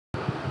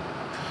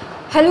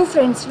Hello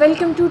friends,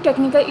 welcome to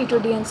Technical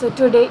Etudiant. So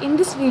today in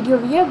this video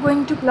we are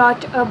going to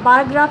plot a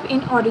bar graph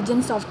in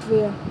Origin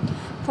software.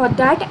 For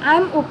that I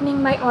am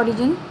opening my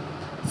Origin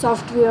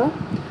software,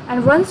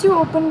 and once you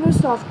open your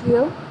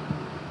software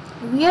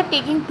we are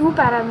taking two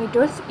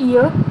parameters,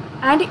 year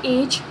and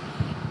age,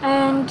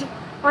 and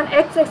on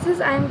x-axis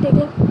I am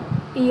taking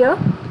year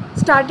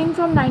starting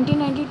from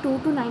 1992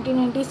 to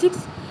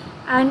 1996,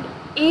 and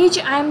age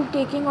I am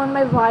taking on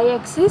my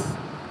y-axis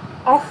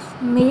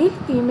of male,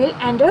 female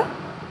and a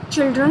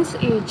children's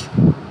age.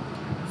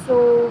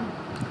 So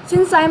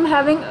since I am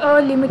having a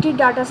limited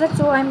data set,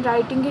 so I am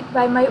writing it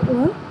by my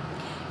own.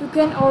 You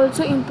can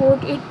also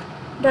import it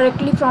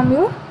directly from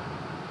your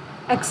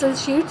Excel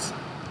sheets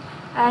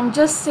and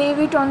just save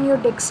it on your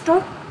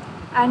desktop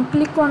and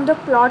click on the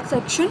plot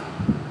section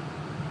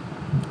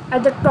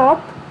at the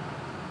top.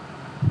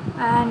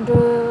 And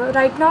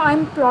right now I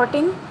am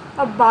plotting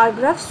a bar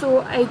graph,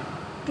 so I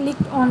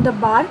clicked on the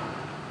bar,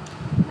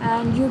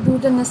 and you do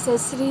the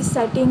necessary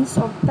settings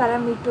of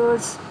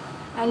parameters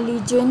and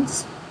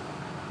legends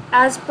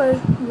as per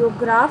your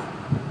graph,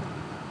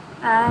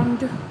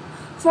 and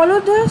follow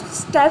the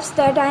steps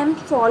that I am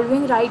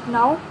following right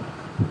now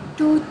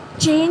to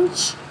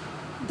change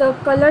the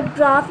colored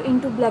graph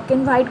into black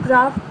and white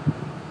graph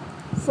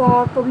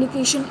for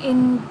publication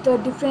in the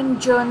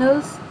different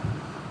journals.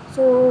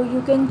 So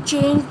you can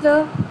change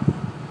the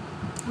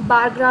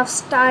bar graph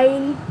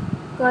style,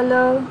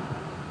 color,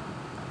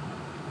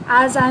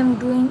 as I am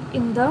doing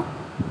in the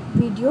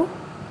video.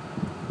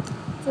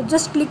 So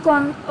just click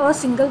on a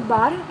single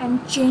bar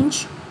and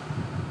change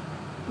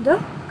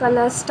the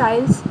color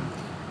styles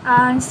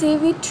and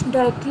save it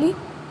directly,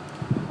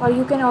 or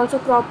you can also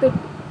crop it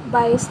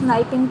by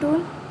sniping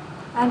tool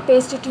and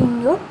paste it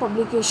in your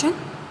publication.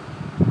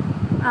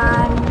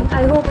 And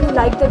I hope you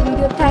like the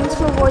video. Thanks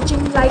for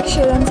watching. Like,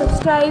 share and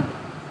subscribe.